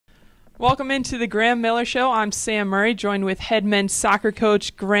Welcome into the Graeme Millar Show. I'm Sam Murray, joined with head men's soccer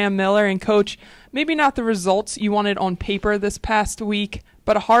coach Graeme Millar. And coach, maybe not the results you wanted on paper this past week,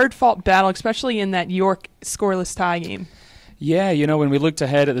 but a hard-fought battle, especially in that York scoreless tie game. Yeah, when we looked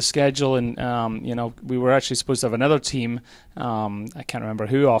ahead at the schedule and, we were actually supposed to have another team. I can't remember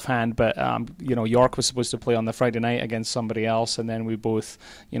who offhand, but, York was supposed to play on the Friday night against somebody else, and then we both,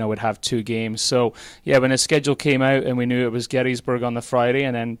 would have two games. So, yeah, when the schedule came out and we knew it was Gettysburg on the Friday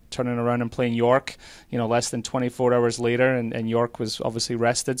and then turning around and playing York, less than 24 hours later, and York was obviously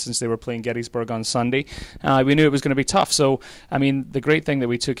rested since they were playing Gettysburg on Sunday, we knew it was going to be tough. So, the great thing that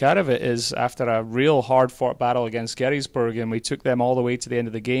we took out of it is after a real hard-fought battle against Gettysburg, and we took them all the way to the end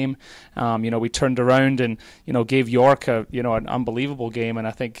of the game. We turned around and gave York an unbelievable game, and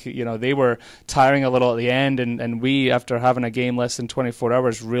I think they were tiring a little at the end, and we, after having a game less than 24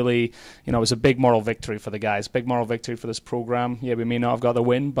 hours, really it was a big moral victory for the guys, big moral victory for this program. Yeah, we may not have got the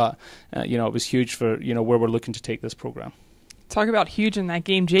win, but it was huge for where we're looking to take this program. Talk about huge in that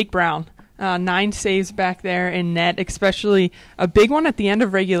game, Jake Brown. 9 saves back there in net, especially a big one at the end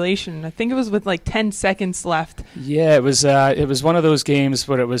of regulation. I think it was with like 10 seconds left. Yeah, it was one of those games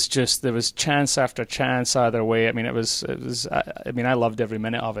where it was just, there was chance after chance either way. I loved every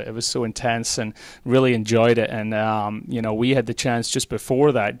minute of it. It was so intense and really enjoyed it. And we had the chance just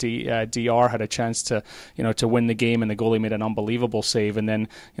before that. DR had a chance to win the game, and the goalie made an unbelievable save. And then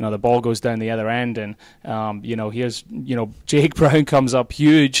the ball goes down the other end, and here's Jake Brown comes up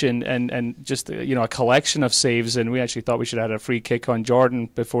huge and just a collection of saves, and we actually thought we should have had a free kick on Jordan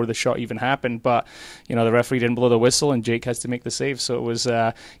before the shot even happened, but the referee didn't blow the whistle and Jake has to make the save. So it was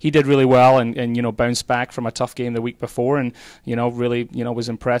he did really well and bounced back from a tough game the week before, and really was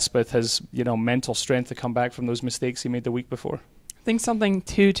impressed with his mental strength to come back from those mistakes he made the week before. I think something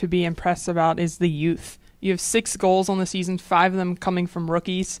too to be impressed about is the youth. You have 6 goals on the season, 5 of them coming from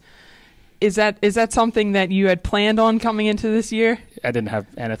rookies. Is that something that you had planned on coming into this year? I didn't have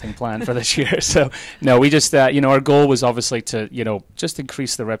anything planned for this year. So, no, we just, our goal was obviously to, just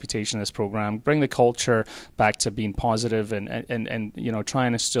increase the reputation of this program, bring the culture back to being positive and try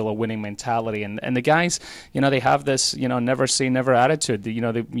and instill a winning mentality. And the guys, they have this, never say never attitude.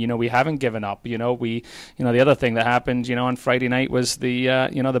 We haven't given up. The other thing that happened, on Friday night was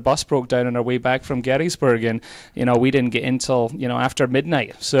the bus broke down on our way back from Gettysburg, and, we didn't get in till, after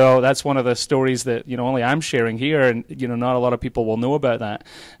midnight. So that's one of the stories that only I'm sharing here, and not a lot of people will know about that.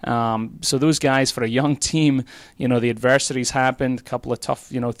 So those guys, for a young team, the adversities happened, a couple of tough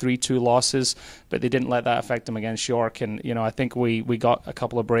 3-2 losses, but they didn't let that affect them against York. And I think we got a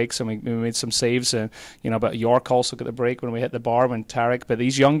couple of breaks and we made some saves, and but York also got the break when we hit the bar when Tarek. But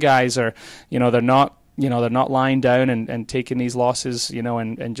these young guys are they're not they're not lying down and taking these losses,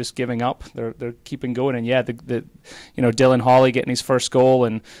 and just giving up. They're keeping going. And yeah, Dylan Hawley getting his first goal,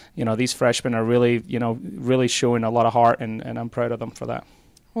 and these freshmen are really really showing a lot of heart, and I'm proud of them for that.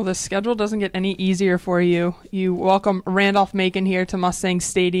 Well, the schedule doesn't get any easier for you. You welcome Randolph-Macon here to Mustangs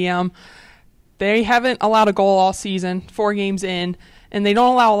Stadium. They haven't allowed a goal all season, 4 games in, and they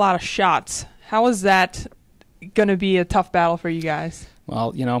don't allow a lot of shots. How is that going to be a tough battle for you guys?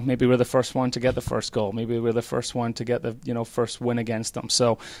 Well, maybe we're the first one to get the first goal. Maybe we're the first one to get the, first win against them.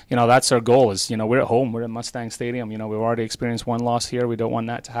 So, that's our goal is, we're at home. We're at Mustang Stadium. We've already experienced one loss here. We don't want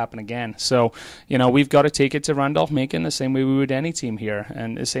that to happen again. So, we've got to take it to Randolph-Macon the same way we would any team here,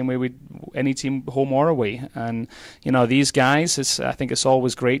 and the same way we'd any team home or away. And, these guys, I think it's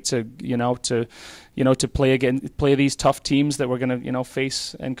always great to play these tough teams that we're going to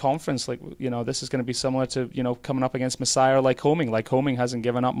face in conference. Like this is going to be similar to coming up against Messiah or Lycoming. Lycoming hasn't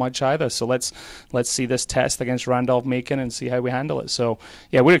given up much either. So let's see this test against Randolph-Macon and see how we handle it. So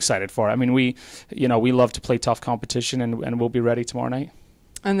yeah, we're excited for it. I mean, we love to play tough competition, and we'll be ready tomorrow night.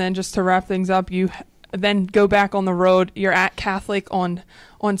 And then just to wrap things up, you then go back on the road. You're at Catholic on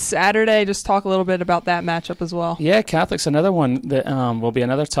Saturday. Just talk a little bit about that matchup as well. Yeah, Catholic's another one that will be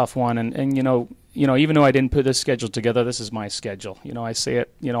another tough one, and even though I didn't put this schedule together, this is my schedule. I say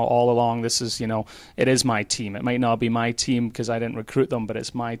it, all along. This is, it is my team. It might not be my team because I didn't recruit them, but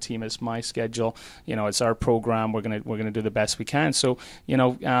it's my team. It's my schedule. It's our program. We're gonna do the best we can. So,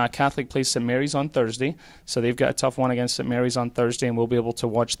 Catholic plays St. Mary's on Thursday, so they've got a tough one against St. Mary's on Thursday, and we'll be able to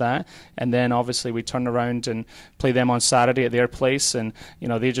watch that. And then obviously we turn around and play them on Saturday at their place, and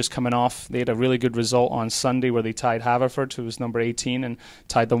they're just coming off. They had a really good result on Sunday where they tied Haverford, who was number 18, and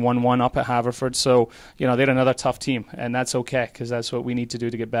tied them 1-1 up at Haverford. So, they're another tough team, and that's okay because that's what we need to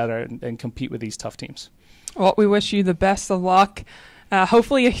do to get better and compete with these tough teams. Well, we wish you the best of luck.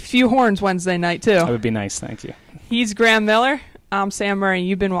 Hopefully a few horns Wednesday night, too. That would be nice. Thank you. He's Graeme Millar. I'm Sam Murray.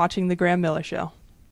 You've been watching The Graeme Millar Show.